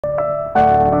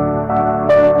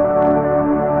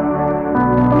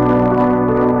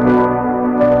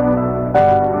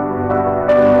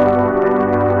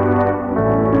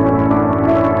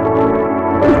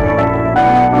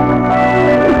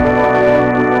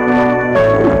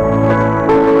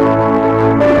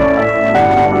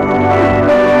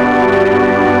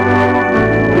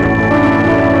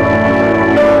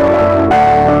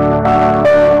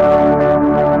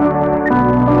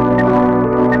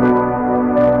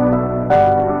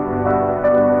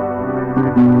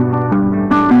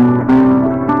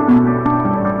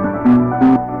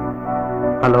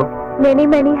Many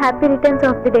many happy returns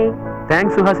of the day.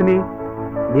 Thanks Suhasini.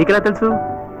 నీకెలా తెలుసు?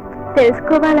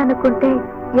 తెలుసుకోవాలనుకుంటే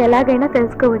ఎలాగైనా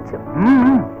తెలుసుకోవచ్చు.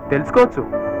 తెలుసుకోవచ్చు.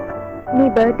 నీ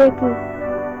బర్త్డేకి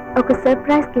ఒక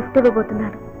సర్ప్రైజ్ గిఫ్ట్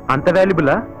ఇవ్వబోతున్నాను. అంత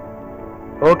వాల్యుబులా?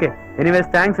 ఓకే, ఎనీవేస్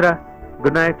థ్యాంక్స్ రా.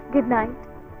 Good night. Good night.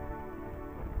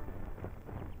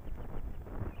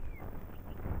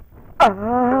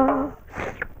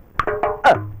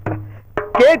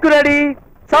 Cake ready,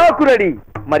 చాకు రెడీ,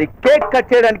 మరి కేక్ కట్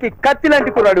చేయడానికి కత్తి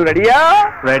లాంటి కుర్రాడు రెడీయా?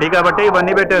 రెడీ కాబట్టి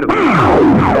ఇవన్నీ పెట్టారు.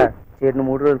 చేరిన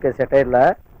 3 రోజులకే సెట్ అయ్యలా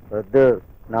వద్దు,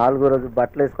 4వ రోజు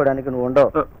బట్టలు వేసుకోవడానికి నువ్వు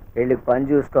ఉండవు. వెళ్ళి పని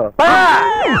చూసుకో.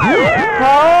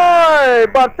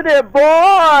 బర్త్డే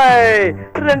బాయ్,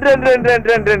 రండి రండి రండి రండి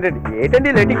రండి రండి రండి. ఏంటండి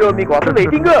లెటింగ్, మీకోసం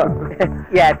వెయిటింగ్.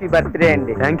 హ్యాపీ బర్త్డే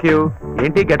అండి. Thank you.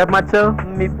 ఏంటి గెటప్ మార్చావు?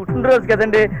 మీ పుట్టినరోజు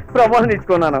కదండి, ప్రమోషన్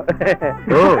ఇచ్చుకున్నాను.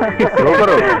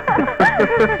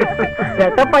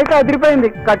 సెటప్ అయితే అదిరిపోయింది.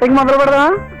 కటింగ్ మొదలు పెడదా?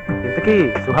 ఇంతకీ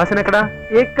సుహాసిని ఎక్కడా?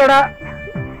 ఇక్కడ.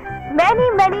 Many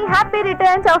many happy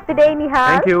returns of the day Nihal.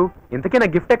 Thank you. ఇంతకీ నా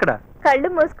గిఫ్ట్ ఎక్కడా? కళ్ళు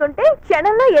మూసుకుంటే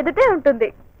క్షణంలో ఎదుటే ఉంటుంది.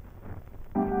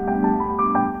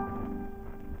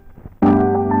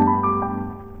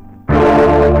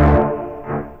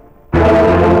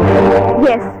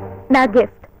 ఎస్, నా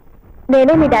గిఫ్ట్.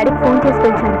 నేనే మీ డాడీకి ఫోన్ చేసి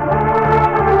పిలిచాను.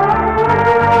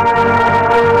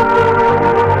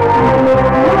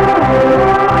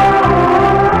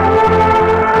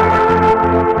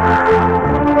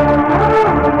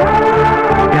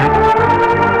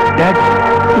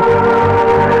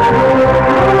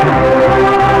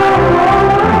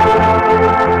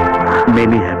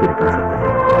 Many happy returns.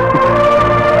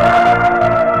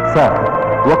 సార్,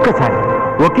 ఒక్కసారి,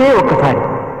 ఒకే ఒక్కసారి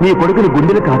మీ కొడుకుని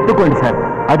గుండెలకు హత్తుకోండి సార్.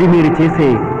 అది మీరు చేసే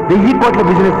 1000 కోట్ల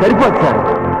బిజినెస్ సరిపోదు సార్.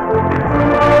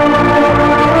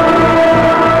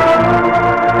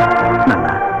 నాన్న,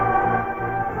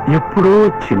 ఎప్పుడో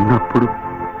చిన్నప్పుడు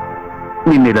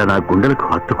నిన్నిలా నా గుండెలకు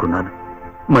హత్తుకున్నాను.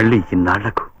 మళ్ళీ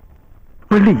ఇన్నాళ్లకు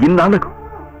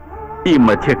ఈ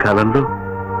మధ్య కాలంలో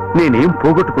నేనేం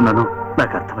పోగొట్టుకున్నానో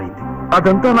నాకు అర్థమైంది.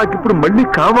 అదంతా నాకిప్పుడు మళ్ళీ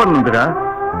కావాలనుందిరా.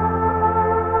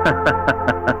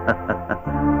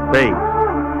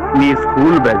 నీ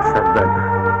స్కూల్ బ్యాగ్ సర్దాలి,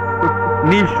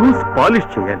 నీ షూస్ పాలిష్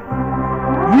చేయాలి,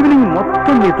 ఈవినింగ్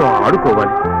మొత్తం నీతో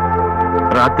ఆడుకోవాలి,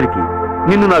 రాత్రికి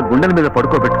నిన్ను నా గుండెల మీద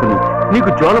పడుకోబెట్టుకుని నీకు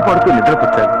జోల పాడుతూ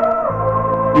నిద్రపుచ్చాలి.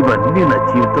 ఇవన్నీ నా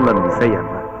జీవితంలో మిస్ అయ్యాను.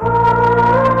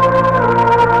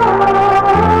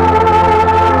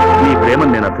 నీ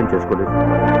ప్రేమను నేను అర్థం చేసుకోలేదు.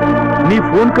 నీ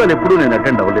ఫోన్ కాల్ ఎప్పుడూ నేను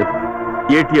అటెండ్ అవ్వలేదు.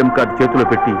 ఏటీఎం కార్డు చేతిలో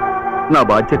పెట్టి నా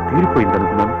బాధ్యత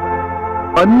తీరిపోయిందనుకున్నాను.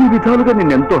 అన్ని విధాలుగా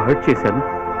నిన్నెంతో హర్ట్ చేశాను.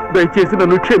 దయచేసి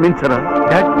నన్ను క్షమించరా.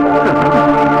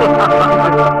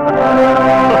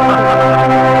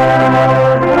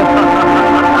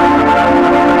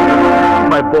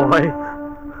 My boy,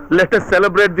 let us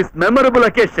celebrate this memorable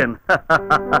occasion.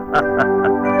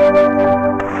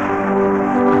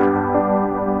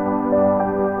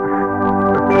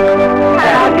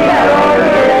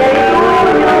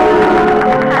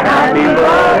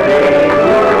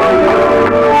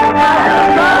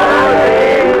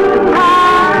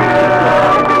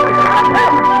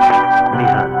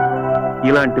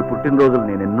 ఇలాంటి పుట్టినరోజులు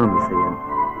నేను ఎన్నో మిస్ అయ్యాను.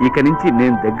 ఇక నుంచి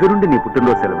నేను దగ్గరుండి నీ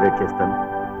పుట్టినరోజు సెలబ్రేట్ చేస్తాను.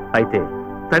 అయితే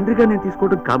తండ్రిగా నేను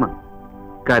తీసుకోవడం కామన్,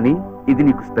 కానీ ఇది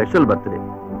నీకు స్పెషల్ బర్త్డే.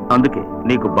 అందుకే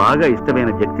నీకు బాగా ఇష్టమైన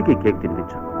వ్యక్తికి కేక్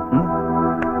తినిపించు.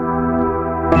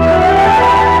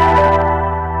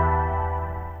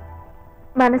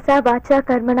 మనసా వాచా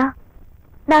కర్మణ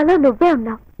నాలో నువ్వే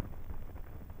ఉన్నావు.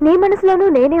 నీ మనసులోనూ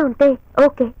నేనే ఉంటే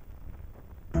ఓకే,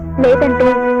 లేదంటే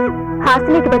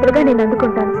హాసినికి బదులుగా నేను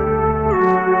అందుకుంటాను.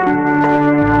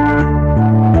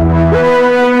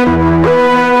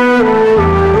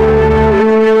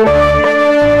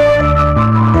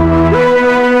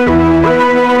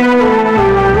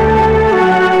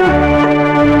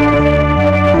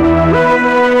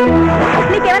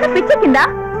 నీకేమైనా పిచ్చెక్కిందా?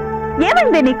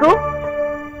 ఏమైంది నీకు?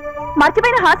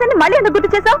 మర్చిపోయిన హాసాన్ని మళ్ళీ ఎందుకు గుర్తు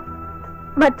చేసావు?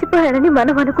 మర్చిపోయానని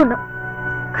మనం అనుకున్నాం,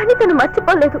 కానీ తను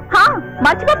మర్చిపోలేదు.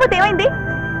 మర్చిపోతే ఏమైంది?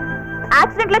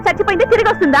 యాక్సిడెంట్ లో చచ్చిపోయింది తిరిగి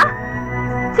వస్తుందా?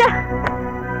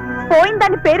 పోయిన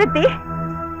దాన్ని పేరెత్తి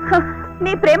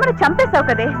నీ ప్రేమను చంపేశావు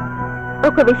కదే.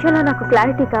 ఒక విషయంలో నాకు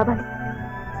క్లారిటీ కావాలి,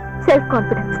 సెల్ఫ్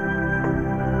కాన్ఫిడెన్స్.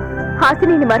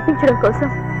 హాసిని మర్పించడం కోసం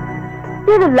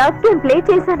నేను love game play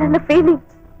చేశానన్న feeling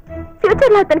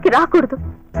future లో అతనికి రాకూడదు.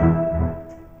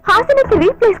 హాసినికి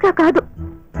రీప్లేస్ గా కాదు,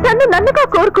 నన్నుగా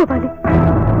కోరుకోవాలి.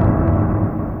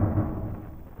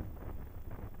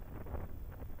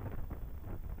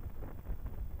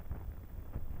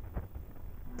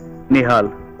 నిహాల్,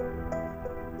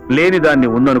 లేనిదాన్ని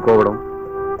ఉందనుకోవడం,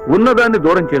 ఉన్నదాన్ని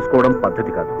దూరం చేసుకోవడం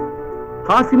పద్ధతి కాదు.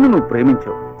 హాసిని నువ్వు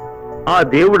ప్రేమించావు, ఆ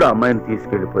దేవుడు ఆ అమ్మాయిని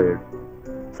తీసుకెళ్లిపోయాడు.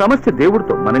 సమస్య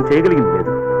దేవుడితో, మనం చేయగలిగింది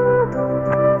లేదు.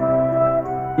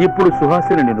 ఇప్పుడు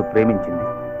సుహాసిని నిన్ను ప్రేమించింది,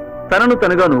 తనను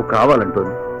తనగా నువ్వు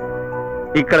కావాలంటోంది.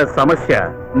 ఇక్కడ సమస్య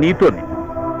నీతోనే,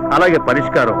 అలాగే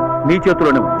పరిష్కారం నీ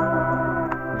చేతిలోనే ఉంది.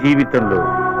 జీవితంలో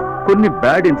కొన్ని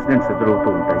బ్యాడ్ ఇన్సిడెంట్స్ ఎదురవుతూ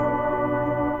ఉంటాయి.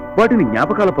 వాటిని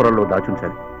జ్ఞాపకాల పొరల్లో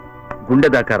దాచుంచాలి, గుండె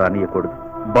దాకా రానియకూడదు.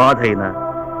 బాధ అయినా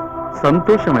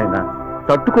సంతోషమైనా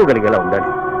తట్టుకోగలిగేలా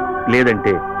ఉండాలి.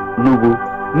 లేదంటే నువ్వు,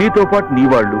 నీతో పాటు నీ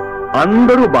వాళ్ళు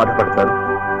అందరూ బాధపడతారు.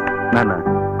 నాన్న,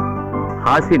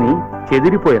 హాసిని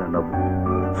చెదిరిపోయిన నవ్వు,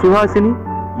 సుహాసిని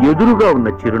ఎదురుగా ఉన్న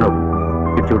చిరునవ్వు.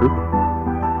 చూడు,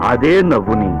 అదే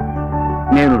నవ్వుని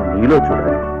నేను నీలో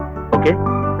చూడాలి. Okay,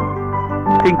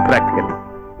 think practically.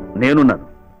 నేనున్నాను.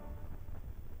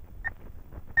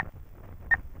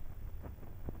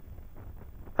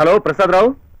 హలో ప్రసాద్ రావు,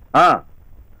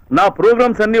 నా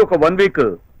ప్రోగ్రామ్స్ అన్ని ఒక 1 వీక్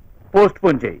పోస్ట్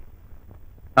పోన్ చేయి.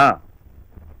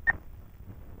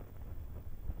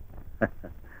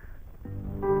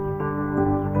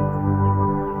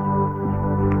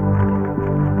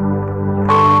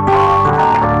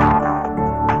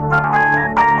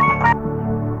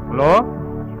 హలో,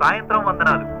 సాయంత్రం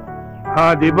వందనాలు.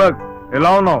 దీపక్,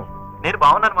 ఎలా ఉన్నావు? నేను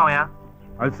బాగున్నాను మామయ్య.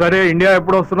 అది సరే, ఇండియా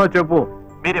ఎప్పుడు వస్తున్నావు చెప్పు.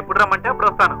 మీరు ఎప్పుడు రమ్మంటే అప్పుడు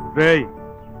వస్తాను. రేయ్,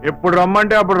 ఎప్పుడు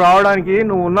రమ్మంటే అప్పుడు రావడానికి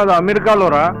నువ్వు ఉన్నది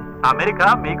అమెరికాలోరా? అమెరికా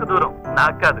మీకు దూరం,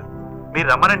 నాకు కాదు. మీరు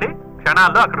రమ్మనండి,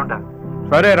 క్షణాల్లో అక్కడ ఉంటాను.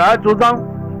 సరే రా, చూద్దాం.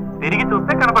 తిరిగి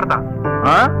చూస్తే కనపడతా.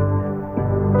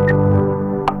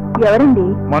 ఎవరండి?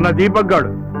 మన దీపక్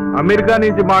గాడు అమెరికా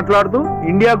నుంచి మాట్లాడుతూ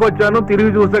ఇండియాకి వచ్చాను,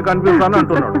 తిరిగి చూస్తే కనిపిస్తాను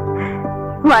అంటున్నాడు.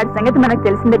 వాడి సంగతి మనకు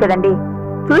తెలిసిందే కదండి,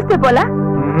 చూస్తే పోలా.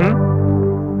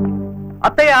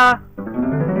 అత్తయ్య,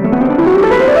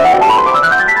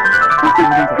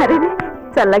 అరే,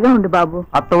 చల్లగా ఉండు బాబు.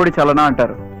 అత్తవుడి చలనా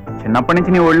అంటారు. చిన్నప్పటి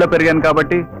నుంచి నీ ఒళ్ళో పెరిగాను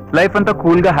కాబట్టి లైఫ్ అంతా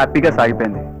కూల్ గా హ్యాపీగా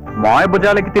సాగిపోయింది. మాయ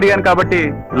భుజాలకి తిరిగాను కాబట్టి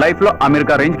లైఫ్ లో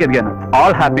అమెరికా రేంజ్ కి ఎదిగాను.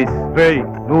 All happies. రేయ్,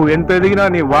 నువ్వు ఎంత ఎదిగినా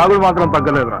నీ వాగులు మాత్రం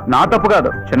తగ్గలేదురా. నా తప్పు కాదు,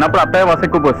 చిన్నప్పుడు అత్తయ్య వస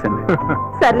ఎక్కువ పోస్తుంది.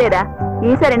 సర్లేరా,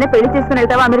 ఈసారైనా పెళ్లి చేసుకుని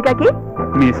వెళ్తావా అమెరికాకి?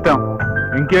 మీ ఇష్టం.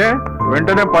 ఇంకే,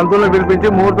 వెంటనే పంతులను పిలిపించి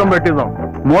ముహూర్తం పెట్టిద్దాం.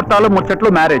 ముహూర్తాలు, ముచ్చట్లు,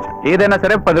 మ్యారేజ్ ఏదైనా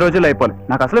సరే 10 రోజులు అయిపోవాలి.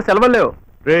 నాకు అసలు సెలవులు లేవు.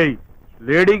 రేయ్,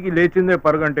 లేడీకి లేచిందే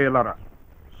పరుగంటే ఎలారా?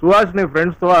 సుహాస్ నీ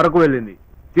ఫ్రెండ్స్ తో అరకు వెళ్ళింది,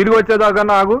 తిరిగి వచ్చేదాకా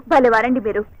ఆగు. భలే వారండి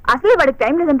మీరు. అసలే వాడికి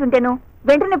టైం లేదంటుంటేను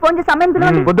వెంటనే ఫోన్ చేసి అమ్మాయిని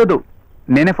పిలవండి. వద్దు,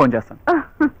 నేనే ఫోన్ చేస్తాను.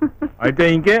 అయితే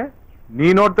ఇంకే, నీ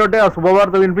నోట్ తోటే ఆ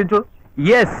శుభవార్త వినిపించు.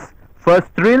 Yes,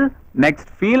 first thrill,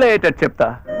 next feel అయ్యేటట్టు చెప్తా.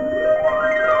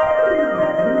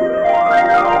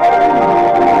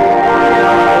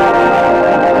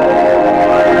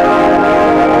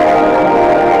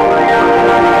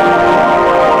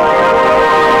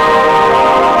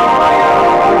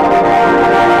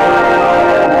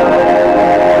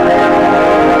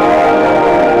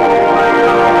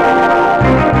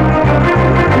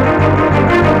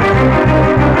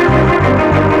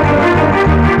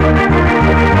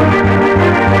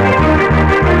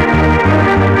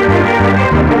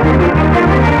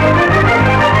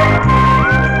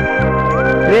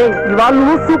 ఇవాళ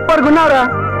నువ్వు సూపర్ గా ఉన్నావురా.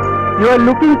 You are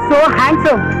looking so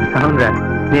handsome. అవునరా,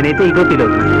 నేనైతే ఇగో ఫీల్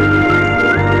అవుతున్నా.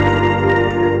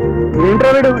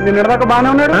 ఏంట్రా వీడు, నిన్నదాకా బాగానే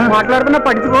ఉన్నాడు, మాట్లాడుతున్నా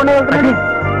పట్టించుకోండి వెళ్తున్నాడు.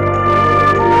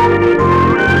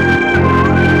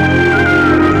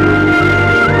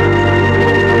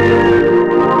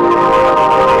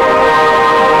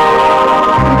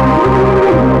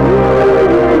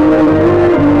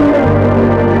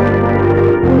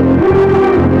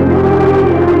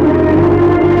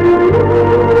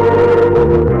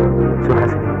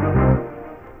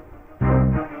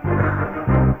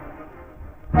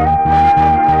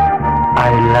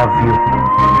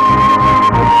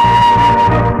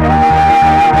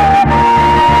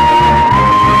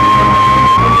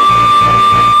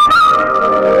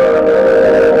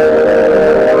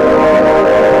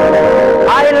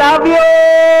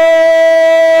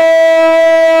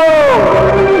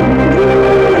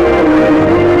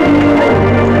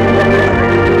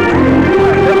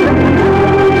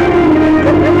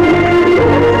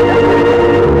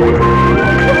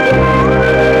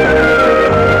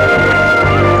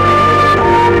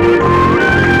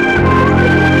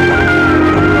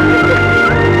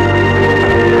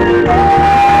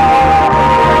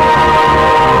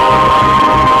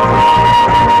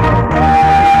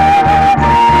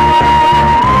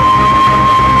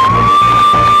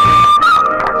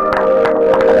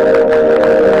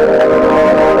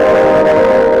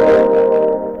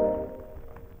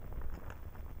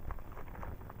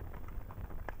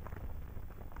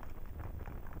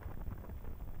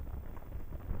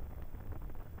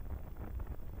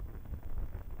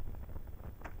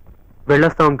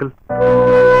 వెళ్ళొస్తాం అంకుల్.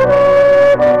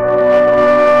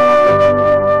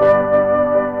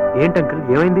 ఏంటి అంకుల్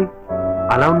ఏమైంది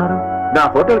అలా ఉన్నారు? నా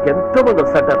హోటల్కి ఎంతో మంది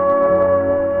వస్తుంటారు.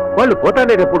 వాళ్ళు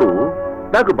పోతాండేటప్పుడు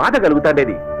నాకు బాధ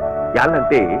కలుగుతాండేది.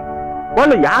 యాళ్ళంటే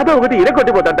వాళ్ళు యాదో ఒకటి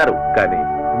ఇరగొట్టిపోతుంటారు. కానీ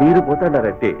మీరు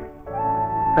పోతాడారంటే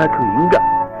నాకు ఇంకా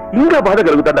బాధ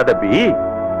కలుగుతాండీ.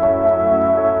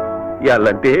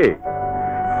 యాళ్ళంటే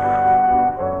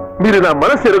మీరు నా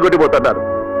మనసు ఎరగొట్టిపోతున్నారు.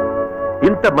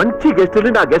 ఇంత మంచి గెస్టుని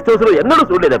నా గెస్ట్ హౌస్ లో ఎన్నడూ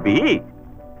చూడలేదబ్బి.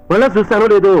 మళ్ళా చూస్తానో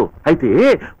లేదో. అయితే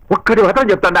ఒక్కటి మాత్రం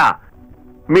చెప్తాడా,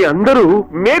 మీ అందరూ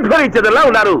మేఘ్వరించేదల్లా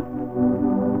ఉన్నారు.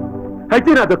 అయితే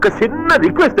నాదొక్క చిన్న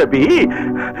రిక్వెస్ట్ అబ్బి,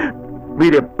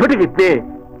 మీరెప్పటికిట్నే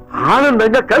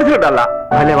ఆనందంగా కలిసి ఉండాలా.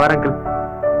 భలే వారంకుల్,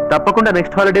 తప్పకుండా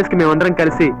నెక్స్ట్ హాలిడేస్ కి మేమందరం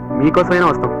కలిసి మీకోసమైనా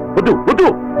వస్తాం. వద్దు,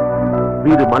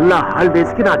 మీరు మళ్ళా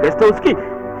హాలిడేస్ కి నా గెస్ట్ హౌస్ కి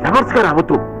లవర్స్ గా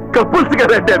రావద్దు, కపుల్స్ గా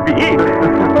రండి అబ్బి.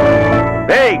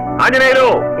 ఆంజనేయులు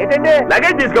ఏంటండి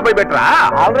లగేజ్ తీసుకుపోయి పెట్టరా?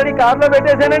 ఆల్రెడీ కార్ లో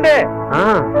పెట్టేశానండి.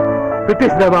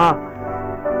 పెట్టేసినావా?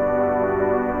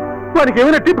 వారికి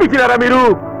ఏమైనా టిప్ ఇచ్చినారా మీరు?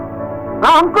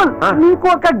 అంకుల్ మీకు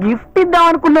ఒక గిఫ్ట్ ఇద్దాం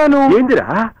అనుకున్నాను. ఏందిరా?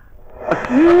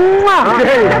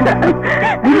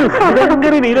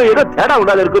 నీలో ఏదో తేడా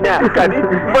ఉండాలి అనుకున్నా, కానీ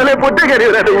భలే పొట్టే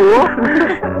కలిగిరా నువ్వు.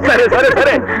 సరే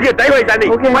ఇక టైం అవుతాండి.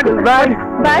 Bye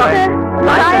sir.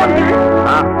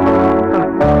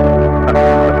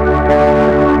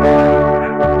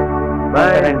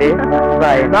 బాయ్ అండి.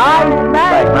 Bye bye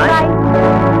bye.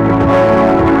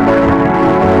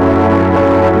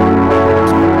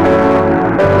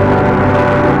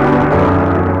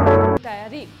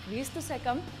 తయారీ క్రీస్తు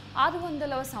శకం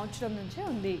 600వ సంవత్సరం నుంచే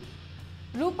ఉంది.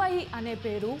 రూపాయి అనే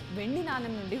పేరు వెండి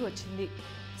నాణెం నుండి వచ్చింది.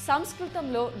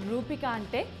 సంస్కృతంలో రూపిక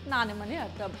అంటే నాణెమని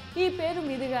అర్థం. ఈ పేరు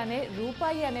మీదుగానే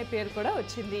రూపాయి అనే పేరు కూడా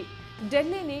వచ్చింది.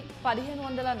 ఢిల్లీని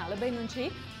 1540 నుంచి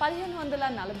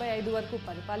 1545 వరకు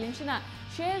పరిపాలించిన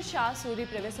షేర్ షా సూరి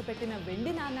ప్రవేశపెట్టిన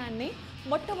వెండి నాణాన్ని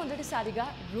మొట్టమొదటిసారిగా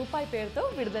రూపాయి పేరుతో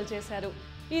విడుదల చేశారు.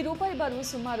 ఈ రూపాయి బరువు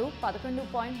సుమారు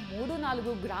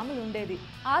 11.34 గ్రాములు ఉండేది.